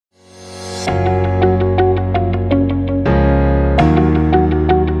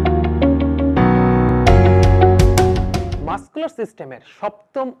সিস্টেমের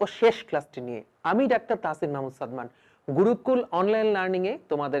সপ্তম ও শেষ ক্লাসটি নিয়ে আমি ডাক্তার তাসির মাহমুদ সাদমান গুরুকুল অনলাইন লার্নিং এ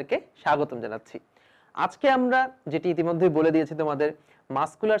তোমাদেরকে স্বাগতম জানাচ্ছি। আজকে আমরা যেটি ইতিমধ্যেই বলে দিয়েছি তোমাদের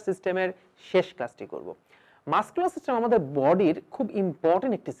মাসকুলার সিস্টেমের শেষ ক্লাসটি করব। মাসকুলার সিস্টেম আমাদের বডির খুব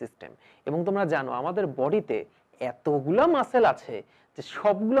ইম্পর্টেন্ট একটি সিস্টেম এবং তোমরা জানো আমাদের বডিতে এতগুলো মাসেল আছে যে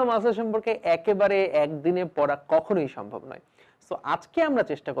সবগুলো মাসেল সম্পর্কে একেবারে একদিনে পড়া কখনোই সম্ভব নয়। সো আজকে আমরা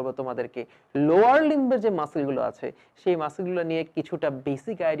চেষ্টা করব তোমাদেরকে লোয়ার লিম্বের যে মাসেলগুলো আছে সেই মাসেলগুলো নিয়ে কিছুটা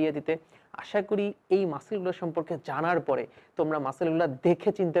বেসিক আইডিয়া দিতে। আশা করি এই মাসেলগুলো সম্পর্কে জানার পরে তোমরা মাসেলগুলো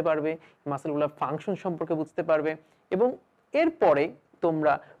দেখে চিনতে পারবে, মাসেলগুলোর ফাংশন সম্পর্কে বুঝতে পারবে এবং এরপরে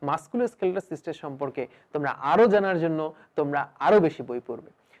তোমরা মাসকুলোস্কেলেটাল সিস্টেম সম্পর্কে তোমরা আরো জানার জন্য তোমরা আরো বেশি বই পড়বে।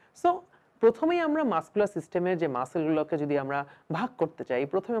 সো প্রথমেই আমরা মাসকুলার সিস্টেমের যে মাসেলগুলোকে যদি আমরা ভাগ করতে চাই,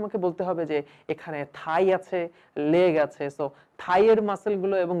 প্রথমে আমাকে বলতে হবে যে এখানে থাই আছে, লেগ আছে। সো থাইয়ের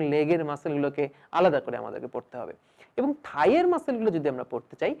মাসেলগুলো এবং লেগের মাসেলগুলোকে আলাদা করে আমাদেরকে পড়তে হবে এবং থাইয়ের মাসেলগুলো যদি আমরা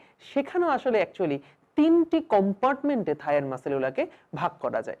পড়তে চাই সেখানেও আসলে অ্যাকচুয়ালি তিনটি কম্পার্টমেন্টে থাইয়ের মাসেলগুলোকে ভাগ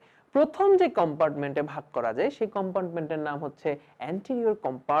করা যায়। প্রথম যে কম্পার্টমেন্টে ভাগ করা যায় সেই কম্পার্টমেন্টের নাম হচ্ছে অ্যান্টেরিয়র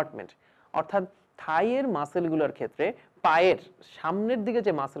কম্পার্টমেন্ট, অর্থাৎ থাইয়ের মাসেলগুলোর ক্ষেত্রে পায়ের সামনের দিকে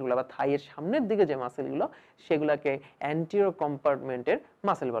যে মাসেলগুলো বা থাইয়ের সামনের দিকে যে মাসেলগুলো সেগুলোকে অ্যান্টেরিয়র কম্পার্টমেন্টের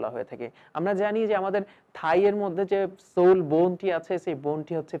মাসেল বলা হয়ে থাকে। আমরা জানি যে আমাদের থাইয়ের মধ্যে যে সোল বোনটি আছে সেই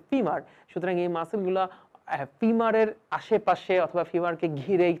বোনটি হচ্ছে ফিমার, সুতরাং এই মাসেলগুলো ফিমারের আশেপাশে অথবা ফিমারকে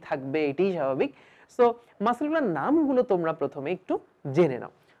ঘিরেই থাকবে, এটাই স্বাভাবিক। সো মাসেলগুলোর নামগুলো তোমরা প্রথমে একটু জেনে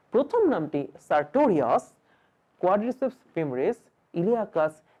নাও। প্রথম নামটি sartorius, quadriceps femoris,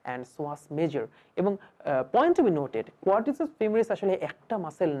 ইলিয়াকাস and psoas major এবং point two be noted, quadriceps femoris আসলে একটা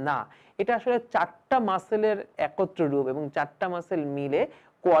মাসেল না, এটা আসলে চারটা মাসেলের একত্র রূপ এবং চারটা মাসেল মিলে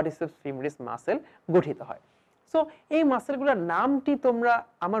কোয়াড্রিসেপস ফেমোরিস মাসেল গঠিত হয়। সো এই মাসেলগুলোর নামটি তোমরা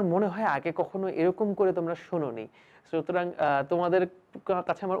আমার মনে হয় আগে কখনো এরকম করে তোমরা শোনোনি, সুতরাং তোমাদের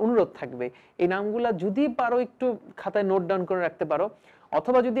কাছে আমার অনুরোধ থাকবে এই নামগুলা যদি পারো একটু খাতায় নোট ডাউন করে রাখতে পারো,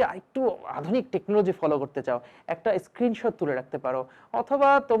 অথবা যদি একটু আধুনিক টেকনোলজি ফলো করতে চাও একটা স্ক্রিনশট তুলে রাখতে পারো, অথবা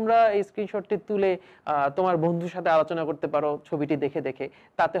তোমরা এই স্ক্রিনশটটি তুলে তোমার বন্ধুর সাথে আলোচনা করতে পারো ছবিটি দেখে দেখে,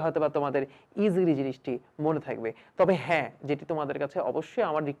 তাতে হয়তোবা তোমাদের ইজিলি জিনিসটি মনে থাকবে। তবে হ্যাঁ, যেটি তোমাদের কাছে অবশ্যই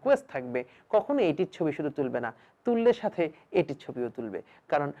আমার রিকোয়েস্ট থাকবে, কখনো এটির ছবি শুধু তুলবে না, তুললে সাথে এটির ছবিও তুলবে,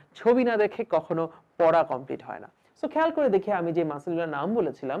 কারণ ছবি না দেখে কখনো পড়া কমপ্লিট হয় না। সো খেয়াল করে দেখে আমি যে মাসেলগুলোর নাম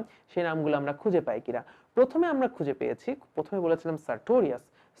বলেছিলাম সেই নামগুলো আমরা খুঁজে পাই কিনা। প্রথমে আমরা খুঁজে পেয়েছি, প্রথমে বলেছিলাম সার্টোরিয়াস।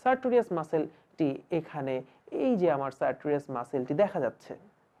 সার্টোরিয়াস মাসেলটি এখানে, এই যে আমার সার্টোরিয়াস মাসেলটি দেখা যাচ্ছে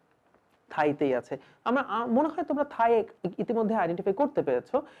থাইতেই আছে। আমরা মনে হয় তোমরা থাই ইতিমধ্যে আইডেন্টিফাই করতে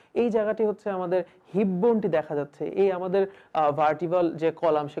পেরেছো। এই জায়গাটি হচ্ছে আমাদের হিপ বোনটি দেখা যাচ্ছে, এই আমাদের ভার্টিক্যাল যে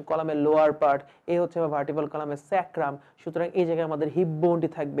কলাম সে কলামের লোয়ার পার্ট, এই হচ্ছে ভার্টিক্যাল কলামের স্যাক্রাম, সুতরাং এই জায়গায় আমাদের হিপ বোনটি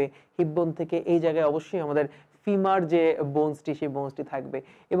থাকবে। হিপ বোন থেকে এই জায়গায় অবশ্যই আমাদের ফিমার যে বোনসটি সেই বোনসটি থাকবে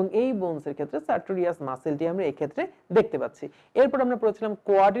এবং এই বোনসের ক্ষেত্রে সার্টোরিয়াস মাসেলটি আমরা এই ক্ষেত্রে দেখতে পাচ্ছি। এরপর আমরা পড়েছিলাম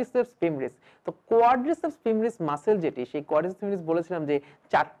কোয়াড্রিসেপস ফেমোরিস। তো কোয়াড্রিসেপস ফেমোরিস মাসেল যেটি, সেই কোয়াড্রিসেপস ফেমোরিস বলেছিলাম যে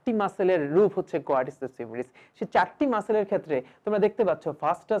চারটি মাসেলের রূপ হচ্ছে কোয়াড্রিসেপস ফেমোরিস। সেই চারটি মাসেলের ক্ষেত্রে তোমরা দেখতে পাচ্ছ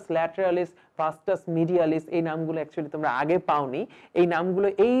ভাস্টাস ল্যাটারালিস, ভাস্টাস মিডিয়ালিস, এই নামগুলো অ্যাকচুয়ালি তোমরা আগে পাওনি। এই নামগুলো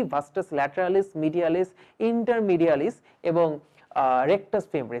এই ভাস্টাস ল্যাটারালিস, মিডিয়ালিস, ইন্টারমিডিয়ালিস এবং রেকটাস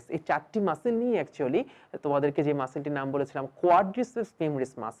ফেমোরিস, এই চারটি মাসেল নিয়ে অ্যাকচুয়ালি তোমাদেরকে যে মাসেলটির নাম বলেছিলাম কোয়াড্রিসেপস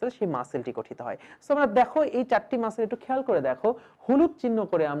ফেমোরিস মাসেল, সেই মাসেলটি গঠিত হয়। সো আমরা দেখো এই চারটি মাসেল একটু খেয়াল করে দেখো, হলুদ চিহ্ন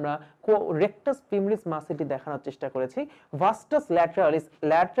করে আমরা রেকটাস ফেমোরিস মাসেলটি দেখানোর চেষ্টা করেছি। ভাস্টাস ল্যাটারালিস,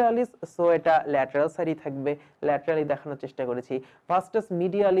 ল্যাটারালিস সো এটা ল্যাটারাল সাইডে থাকবে, ল্যাটারালি দেখানোর চেষ্টা করেছি। ভাস্টাস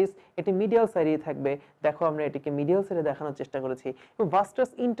মিডিয়ালিস, এটি মিডিয়াল সাইডে থাকবে, দেখো আমরা এটিকে মিডিয়াল সাইডে দেখানোর চেষ্টা করেছি। এবং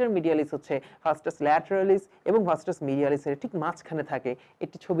ভাস্টাস ইন্টারমিডিয়ালিস হচ্ছে ভাস্টাস ল্যাটারালিস এবং ভাস্টাস মিডিয়ালিসের ঠিক মাঝখানে থাকে,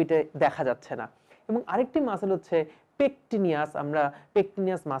 এটি ছবিতে দেখা যাচ্ছে না। এবং আরেকটি মাসেল হচ্ছে পেকটিনিয়াস। আমরা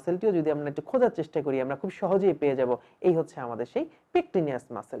পেকটিনিয়াস মাসেলটিও যদি আমরা একটু খোঁজার চেষ্টা করি আমরা খুব সহজেই পেয়ে যাব, এই হচ্ছে আমাদের সেই পেকটিনিয়াস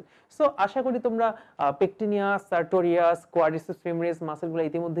মাসেল। সো আশা করি তোমরা পেকটিনিয়াস, সার্টোরিয়াস, কোয়াড্রিসেপস ফেমোরিস মাসেলগুলো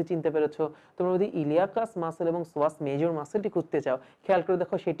ইতিমধ্যে চিনতে পেরেছো। তোমরা যদি ইলিয়াকাস মাসেল এবং সোয়াস মেজর মাসেলটি খুঁজতে চাও খেয়াল করে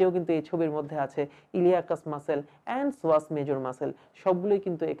দেখো সেটিও কিন্তু এই ছবির মধ্যে আছে। ইলিয়াকাস মাসেল এন্ড সোয়াস মেজর মাসেল সবগুলোই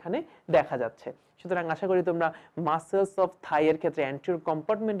কিন্তু এখানে দেখা যাচ্ছে। সুতরাং আশা করি তোমরা মাসেলস অফ থাই এর ক্ষেত্রে অ্যান্টেরিয়র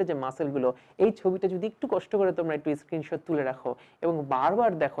কম্পার্টমেন্টে যে মাসেলগুলো, এই ছবিটা যদি একটু কষ্ট করে তোমরা একটু স্ক্রিনশট তুলে রাখো এবং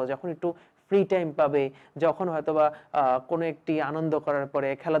বারবার দেখো, যখন একটু ফ্রি টাইম পাবে, যখন হয়তোবা কোনো একটি আনন্দ করার পরে,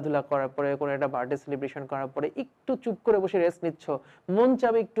 খেলাধুলা করার পরে, কোনো একটা বার্থডে সেলিব্রেশন করার পরে একটু চুপ করে বসে রেস্ট নিচ্ছ, মন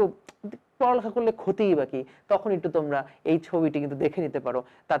চাবে একটু পড়ালেখা করলে ক্ষতিই বাকি, তখন একটু তোমরা এই ছবিটি কিন্তু দেখে নিতে পারো।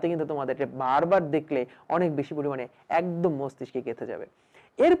 তাতে কিন্তু তোমাদের বারবার দেখলে অনেক বেশি পরিমাণে একদম মস্তিষ্কে গেঁথে যাবে।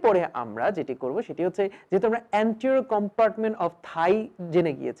 এরপরে আমরা যেটি করব সেটি হচ্ছে, যেহেতু আমরা অ্যান্টেরিয়র কম্পার্টমেন্ট অফ থাই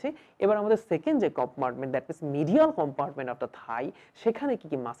জেনে গিয়েছি, এবার আমাদের সেকেন্ড যে compartment, that means medial compartment of the থাই, সেখানে কি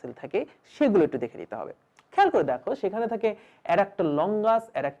কি মাসেল থাকে সেগুলো একটু দেখে নিতে হবে। খেয়াল করে দেখো, সেখানে থাকে adductor longus,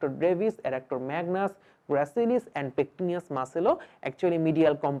 adductor Brevis, adductor Magnus, gracilis and পেক্টিনিয়াস মাসেলও actually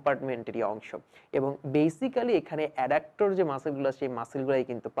medial কম্পার্টমেন্টেরই অংশ। এবং বেসিক্যালি এখানে অ্যাডাক্টর যে মাসেলগুলো, সেই মাসেলগুলোই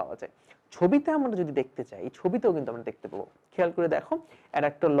কিন্তু পাওয়া যায়। ছবিতে আমরা যদি দেখতে চাই, ছবিতেও কিন্তু আমরা দেখতে পাবো। খেয়াল করে দেখো,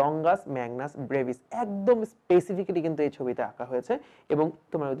 অ্যাডাক্টর লঙ্গাস, ম্যাগনাস, ব্রেভিস একদম স্পেসিফিক্যালি কিন্তু এই ছবিতে আঁকা হয়েছে। এবং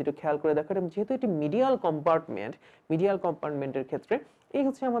তোমরা যদি একটু খেয়াল করে দেখো, যেহেতু এটি মিডিয়াল কম্পার্টমেন্ট, মিডিয়াল কম্পার্টমেন্টের ক্ষেত্রে এই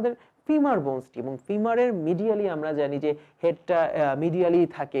হচ্ছে আমাদের ফিমার বোনসটি, এবং ফিমারের মিডিয়ালি আমরা জানি যে হেডটা মিডিয়ালি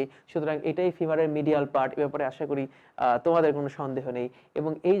থাকে, সুতরাং এটাই ফিমারের মিডিয়াল পার্ট। এ ব্যাপারে আশা করি তোমাদের কোনো সন্দেহ নেই।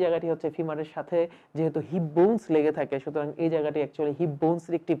 এবং এই জায়গাটি হচ্ছে ফিমারের সাথে যেহেতু হিপ বোনস লেগে থাকে, সুতরাং এই জায়গাটি অ্যাকচুয়ালি হিপ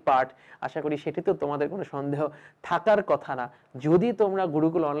বোনসের একটি পার্ট। আশা করি সেটিতেও তোমাদের কোনো সন্দেহ থাকার কথা না, যদি তোমরা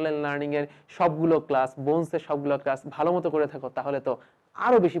গুরুকুল অনলাইন লার্নিং এর সবগুলো ক্লাস, বোনসের সবগুলো ক্লাস ভালো মতো করে থাকো, তাহলে তো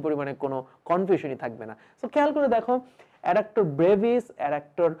আরো বেশি পরিমাণে কোনো কনফিউশনই থাকবে না। সো খেয়াল করে দেখো, অ্যাডাক্টর ব্রেভিস,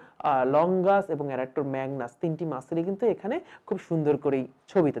 অ্যাডাক্টর লঙ্গাস এবং অ্যাডাক্টর ম্যাগনাস, তিনটি মাসেলই কিন্তু এখানে খুব সুন্দর করেই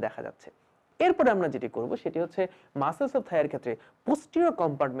ছবিতে দেখা যাচ্ছে। এরপরে আমরা যেটি করব সেটি হচ্ছে মাসেলস অফ থাইয়ের ক্ষেত্রে পোস্টিরিয়র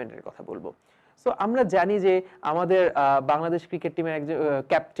কম্পার্টমেন্টের কথা বলবো। সো আমরা জানি যে আমাদের বাংলাদেশ ক্রিকেট টিমের একজন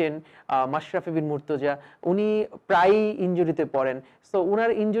ক্যাপ্টেন মাশরাফি বিন মুর্তজা, উনি প্রায়ই ইনজুরিতে পড়েন। সো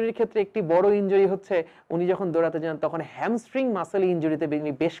উনার ইনজুরির ক্ষেত্রে একটি বড় ইনজুরি হচ্ছে, উনি যখন দৌড়াতে যান তখন হ্যামস্ট্রিং মাসেল ইনজুরিতে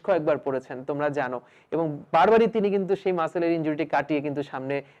বেশ কয়েকবার পড়েছেন, তোমরা জানো। এবং বারবারই তিনি কিন্তু সেই মাসেলের ইনজুরিটি কাটিয়ে কিন্তু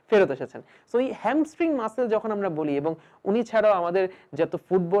সামনে ফেরত এসেছেন। সো এই হ্যামস্ট্রিং মাসেল যখন আমরা বলি, এবং উনি ছাড়াও আমাদের যত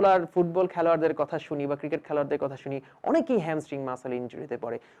ফুটবল খেলোয়াড়দের কথা শুনি বা ক্রিকেট খেলোয়াড়দের কথা শুনি, অনেকেই হ্যামস্ট্রিং মাসেল ইনজুরিতে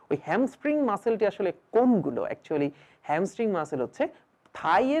পড়ে। ওই হ্যামস্ট্রিং মাসেলটি আসলে কোনগুলো? অ্যাকচুয়ালি হ্যামস্ট্রিং মাসেল হচ্ছে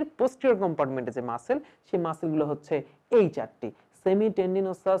থাইয়ের পোস্টেরিয়র কম্পার্টমেন্টে যে মাসেল, সেই মাসেলগুলো হচ্ছে এই চারটি: semi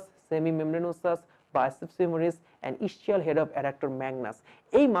tendinosus, semi membranosus, biceps femoris and ইসচিয়াল head of adductor Magnus.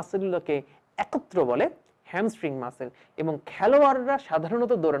 এই মাসেলগুলোকে একত্র বলে হ্যামস্ট্রিং মাসেল। এবং খেলোয়াড়রা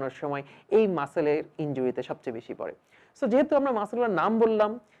সাধারণত দৌড়ানোর সময় এই মাসেলের ইনজুরিতে সবচেয়ে বেশি পড়ে। সো যেহেতু আমরা মাসেলগুলোর নাম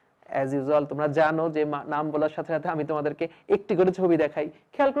বললাম, অ্যাজ ইউজুয়াল তোমরা জানো যে নাম বলার সাথে সাথে আমি তোমাদেরকে একটি করে ছবি দেখাই।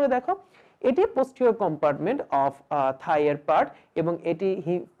 খেয়াল করে দেখো, এটি পোস্টিরিয়র কম্পার্টমেন্ট অফ থাইয়ের পার্ট, এবং এটি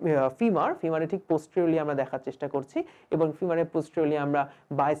ফিমারের ঠিক পোস্টেরিয়রলি আমরা দেখার চেষ্টা করছি। এবং ফিমারের পোস্টেরিয়রলি আমরা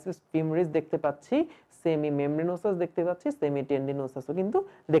বাইসেপস ফিমোরিস দেখতে পাচ্ছি, সেমি মেমব্রেনোসাস দেখতে পাচ্ছি, সেমি টেন্ডিনোসাসও কিন্তু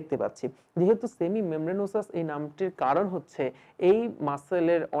দেখতে পাচ্ছি। যেহেতু সেমি মেমব্রেনোসাস এই নামটির কারণ হচ্ছে এই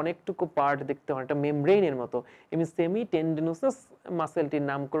মাসেলের অনেকটুকু পার্ট দেখতে অনেকটা মেমব্রেনের মতো, এবং সেমি টেন্ডিনোসাস মাসেলটির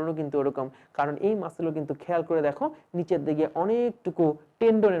নামকরণও কিন্তু ওরকম, কারণ এই মাসেলও কিন্তু খেয়াল করে দেখো নিচের দিকে অনেকটুকু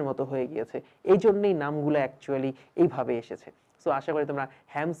টেন্ডনের মতো হয়ে গিয়েছে। এই জন্যই নামগুলো অ্যাকচুয়ালি এইভাবে এসেছে। সো আশা করি তোমরা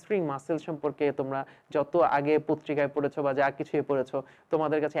হ্যামস্ট্রিং মাসেল সম্পর্কে তোমরা যত আগে পত্রিকায় পড়েছো বা যা কিছুই পড়েছো,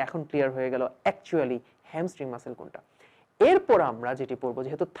 তোমাদের কাছে এখন ক্লিয়ার হয়ে গেল অ্যাকচুয়ালি হ্যামস্ট্রিং মাসেল কোনটা। এরপর আমরা যেটি পড়বো,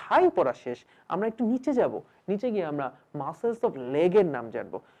 যেহেতু থাই পড়া শেষ, আমরা একটু নিচে যাব। নিচে গিয়ে আমরা মাসেলস অফ লেগের নাম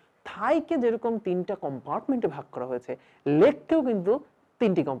জানবো। থাইকে যেরকম তিনটা কম্পার্টমেন্টে ভাগ করা হয়েছে, লেগকেও কিন্তু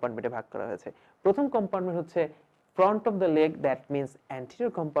তিনটি কম্পার্টমেন্টে ভাগ করা হয়েছে। প্রথম কম্পার্টমেন্ট হচ্ছে front of the leg, that means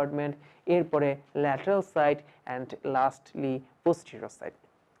anterior compartment, এরপরে lateral side and lastly posterior side।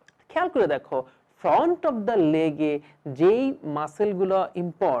 খেয়াল করে দেখো, ফ্রন্ট অফ দ্য লেগে যেই মাসেলগুলো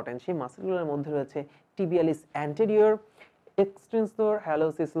ইম্পর্টেন্ট, সেই মাসেলগুলোর মধ্যে রয়েছে টিবিয়ালিস anterior, extensor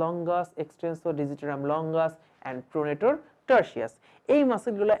হ্যালোসিস longus, extensor ডিজিটারাম longus and প্রোনেটর টার্সিয়াস। এই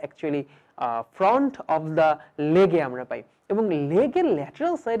মাসেলগুলো অ্যাকচুয়ালি ফ্রন্ট অফ দ্য লেগে আমরা পাই। এবং লেগের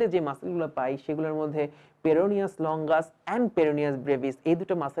ল্যাটারাল সাইডে যে মাসেলগুলো পাই, সেগুলোর মধ্যে পেরোনিয়াস লঙ্গাস অ্যান্ড পেরোনিয়াস ব্রেভিস, এই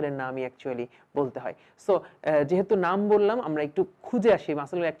দুটো মাসেলের নামই অ্যাকচুয়ালি বলতে হয়। সো যেহেতু নাম বললাম, আমরা একটু খুঁজে আসি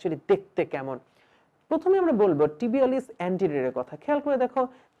মাসেলগুলো অ্যাকচুয়ালি দেখতে কেমন। প্রথমে আমরা বলবো টিবিয়ালিস অ্যান্টেরিয়রের কথা। খেয়াল করে দেখো,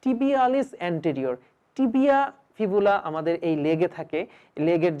 টিবিয়ালিস অ্যান্টেরিয়র, টিবিয়া ফিবুলা আমাদের এই লেগে থাকে।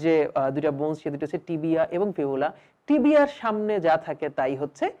 লেগের যে দুটা বোনস, সে দুটো হচ্ছে টিবিয়া এবং ফিবুলা। টিবিয়ার সামনে যা থাকে তাই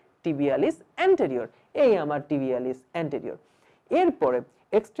হচ্ছে টিবিয়ালিস অ্যান্টেরিয়র। এই আমার টিবিয়ালিস অ্যান্টেরিয়র। এরপরে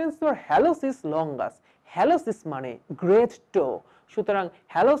এক্সটেন্সর হ্যালোসিস লঙ্গাস। হ্যালোসিস মানে গ্রেট টো, সুতরাং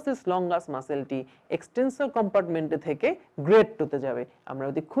হ্যালোসিস লঙ্গাস মাসেলটি এক্সটেন্সর কম্পার্টমেন্টে থেকে গ্রেট টোতে যাবে। আমরা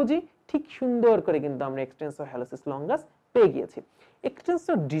যদি খুঁজি, ঠিক সুন্দর করে কিন্তু আমরা এক্সটেন্সর হ্যালোসিস লঙ্গাস পেয়ে গিয়েছি।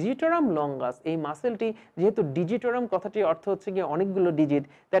 এক্সটেন্সর ডিজিটারাম লঙ্গাস, এই মাসেলটি যেহেতু ডিজিটারাম কথাটির অর্থ হচ্ছে গিয়ে অনেকগুলো ডিজিট,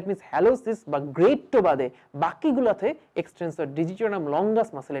 দ্যাট মিন্স হ্যালোসিস বা গ্রেট টো বাদে বাকিগুলোতে এক্সটেন্সর ডিজিটারাম লঙ্গাস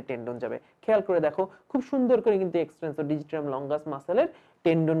মাসেলের টেন্ডন যাবে। খেয়াল করে দেখো, খুব সুন্দর করে কিন্তু এক্সটেন্সর ডিজিটারাম লঙ্গাস মাসেলের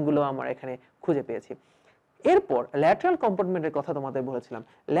টেন্ডনগুলো আমরা এখানে খুঁজে পেয়েছি। এরপর ল্যাটারাল কম্পার্টমেন্টের কথা তোমাদের বলেছিলাম।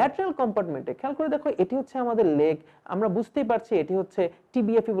 ল্যাটারাল কম্পার্টমেন্টে খেয়াল করে দেখো, এটি হচ্ছে আমাদের লেগ, আমরা বুঝতেই পারছি এটি হচ্ছে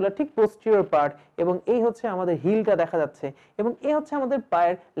টিবিয়া ফিবুলা, ঠিক পোস্টেরিয়র পার্ট, এবং এই হচ্ছে আমাদের হিলটা দেখা যাচ্ছে, এবং এই হচ্ছে আমাদের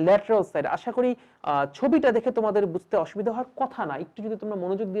পায়ের ল্যাটারাল সাইড। আশা করি ছবিটা দেখে তোমাদের বুঝতে অসুবিধা হওয়ার কথা না। একটু যদি তোমরা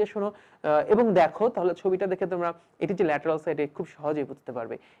মনোযোগ দিয়ে শোনো এবং দেখো, তাহলে ছবিটা দেখে তোমরা এটি যে ল্যাটারাল সাইডে খুব সহজেই বুঝতে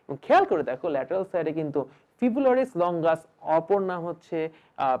পারবে। এবং খেয়াল করে দেখো, ল্যাটারাল সাইডে কিন্তু ফিবুলারিস লঙ্গাস, অপর নাম হচ্ছে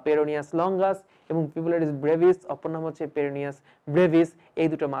পেরোনিয়াস লঙ্গাস, এবং ফিবুলারিস ব্রেভিস, অপর নাম হচ্ছে পেরোনিয়াস ব্রেভিস, এই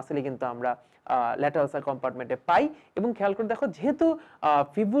দুটো মাসেলই কিন্তু আমরা ল্যাটারাল সাইড কম্পার্টমেন্টে পাই। এবং খেয়াল করে দেখো, যেহেতু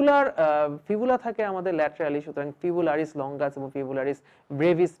ফিবুলা থাকে আমাদের ল্যাটারালি, সুতরাং ফিবুলারিস লঙ্গাস এবং ফিবুলারিস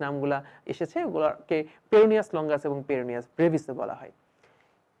ব্রেভিস নামগুলা এসেছে, ওগুলোকে পেরোনিয়াস লঙ্গাস এবং পেরোনিয়াস ব্রেভিসও বলা হয়।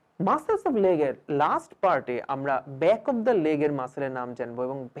 মাসেলস অফ লেগের লাস্ট পার্টে আমরা ব্যাক অফ দ্য লেগের মাসেলের নাম জানবো,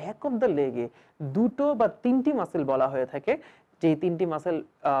 এবং ব্যাক অফ দ্য লেগে দুটো বা তিনটি মাসেল বলা হয়ে থাকে। যে তিনটি মাসেল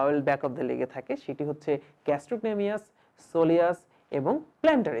ব্যাক অফ দ্য লেগে থাকে সেটি হচ্ছে গ্যাস্ট্রোকনেমিয়াস, সোলিয়াস এবং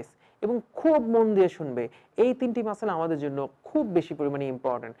প্ল্যান্টারিস। এবং খুব মন দিয়ে শুনবে, এই তিনটি মাসেল আমাদের জন্য খুব বেশি পরিমাণে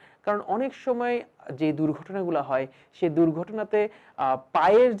ইম্পর্টেন্ট, কারণ অনেক সময় যে দুর্ঘটনাগুলো হয় সেই দুর্ঘটনাতে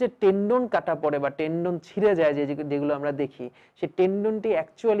পায়ের যে টেন্ডন কাটা পড়ে বা টেন্ডন ছিঁড়ে যায়, যেগুলো আমরা দেখি, সেই টেন্ডনটি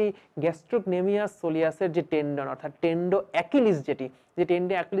অ্যাকচুয়ালি গ্যাস্ট্রোকনেমিয়াস সোলিয়াসের যে টেন্ডন, অর্থাৎ টেন্ডো অ্যাকিলিস, যে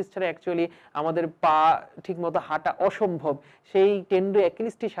টেন্ডো অ্যাকিলিস ছাড়া অ্যাকচুয়ালি আমাদের পা ঠিকমতো হাঁটা অসম্ভব, সেই টেন্ডো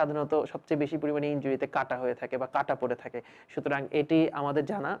অ্যাকিলিসটি সাধারণত সবচেয়ে বেশি পরিমাণে ইনজুরিতে কাটা হয়ে থাকে বা কাটা পড়ে থাকে। সুতরাং এটি আমাদের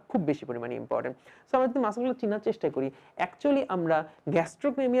জানা খুব বেশি পরিমাণে ইম্পর্টেন্ট। সো আমরা যদি মাসেলগুলো চেনার চেষ্টা করি, অ্যাকচুয়ালি আমরা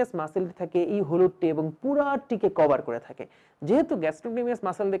গ্যাস্ট্রোকনেমিয়াস মাসেলটি থাকে এই হলুদটি এবং পুরাটিকে কভার করে থাকে। যেহেতু গ্যাস্ট্রোকনেমিয়াস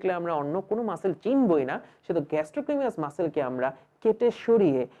মাসেল দেখলে আমরা অন্য কোনো মাসেল চিনবই না, সেহেতু গ্যাস্ট্রোকনেমিয়াস মাসেলকে আমরা কেটে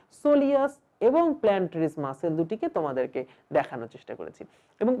সরিয়ে সোলিয়াস এবং প্ল্যান্টারিস মাসেল দুটিকে তোমাদেরকে দেখানোর চেষ্টা করেছি।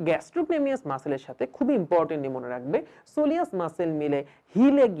 এবং গ্যাস্ট্রোকনেমিয়াস মাসেলের সাথে খুব ইম্পর্টেন্টলি মনে রাখবে, সোলিয়াস মাসেল মিলে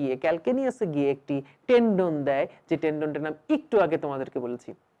হিলে গিয়ে ক্যালকেনিয়াসে গিয়ে একটি টেন্ডন দেয়, যে টেন্ডনটার নাম একটু আগে তোমাদেরকে বলেছি।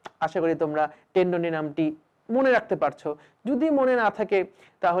 আশা করি তোমরা টেন্ডনের নামটি মনে রাখতে পারছো। যদি মনে না থাকে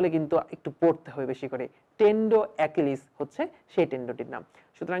তাহলে কিন্তু একটু পড়তে হবে বেশি করে। টেন্ডো অ্যাকিলিস হচ্ছে সেই টেন্ডনটির নাম।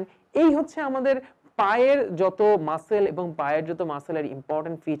 সুতরাং এই হচ্ছে আমাদের পায়ের যত মাসেল এবং পায়ের যত মাসেলের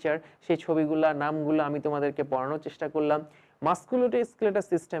ইম্পর্টেন্ট ফিচার, সেই ছবিগুলা নামগুলো আমি তোমাদেরকে পড়ানোর চেষ্টা করলাম। মাসকুলোস্কেলেটাল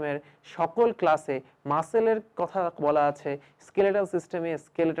সিস্টেমের সকল ক্লাসে মাসেলের কথা বলা আছে, স্কেলেটাল সিস্টেমে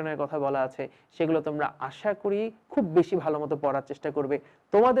স্কেলেটনের কথা বলা আছে, সেগুলো তোমরা আশা করি খুব বেশি ভালো মতো পড়ার চেষ্টা করবে।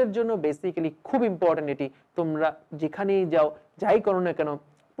 তোমাদের জন্য বেসিক্যালি খুব ইম্পর্টেন্ট এটি। তোমরা যেখানেই যাও, যাই করো না কেন,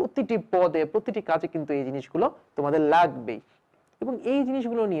 প্রতিটি পদে প্রতিটি কাজে কিন্তু এই জিনিসগুলো তোমাদের লাগবেই। এবং এই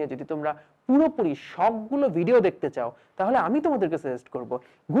জিনিসগুলো নিয়ে যদি তোমরা পুরোপুরি সবগুলো ভিডিও দেখতে চাও, তাহলে আমি তোমাদেরকে সাজেস্ট করব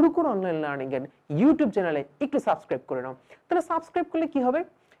গুরুকুল অনলাইন লার্নিং এর ইউটিউব চ্যানেলে একটু সাবস্ক্রাইব করে নাও। তাহলে সাবস্ক্রাইব করলে কি হবে,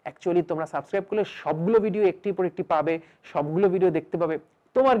 অ্যাকচুয়ালি তোমরা সাবস্ক্রাইব করলে সবগুলো ভিডিও একটির পর একটি পাবে, সবগুলো ভিডিও দেখতে পাবে,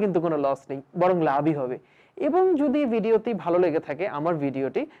 তোমার কিন্তু কোনো লস নেই, বরং লাভই হবে। এবং যদি ভিডিওটি ভালো লেগে থাকে আমার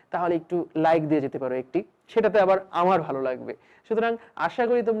ভিডিওটি, তাহলে একটু লাইক দিয়ে যেতে পারো একটি, সেটাতে আবার আমার ভালো লাগবে। সুতরাং আশা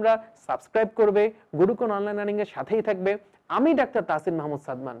করি তোমরা সাবস্ক্রাইব করবে, গুরুকুল অনলাইন লার্নিং এর সাথেই থাকবে। আমি ডাক্তার তাসির মাহমুদ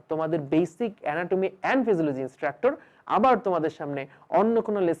সাদমান, তোমাদের basic anatomy and physiology instructor, আবার তোমাদের সামনে অন্য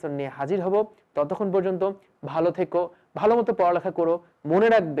কোনো লেসন নিয়ে হাজির হব। ততক্ষণ পর্যন্ত ভালো থেকো, ভালো মতো পড়ালেখা করো। মনে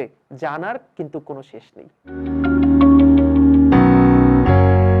রাখবে, জানার কিন্তু কোনো শেষ নেই।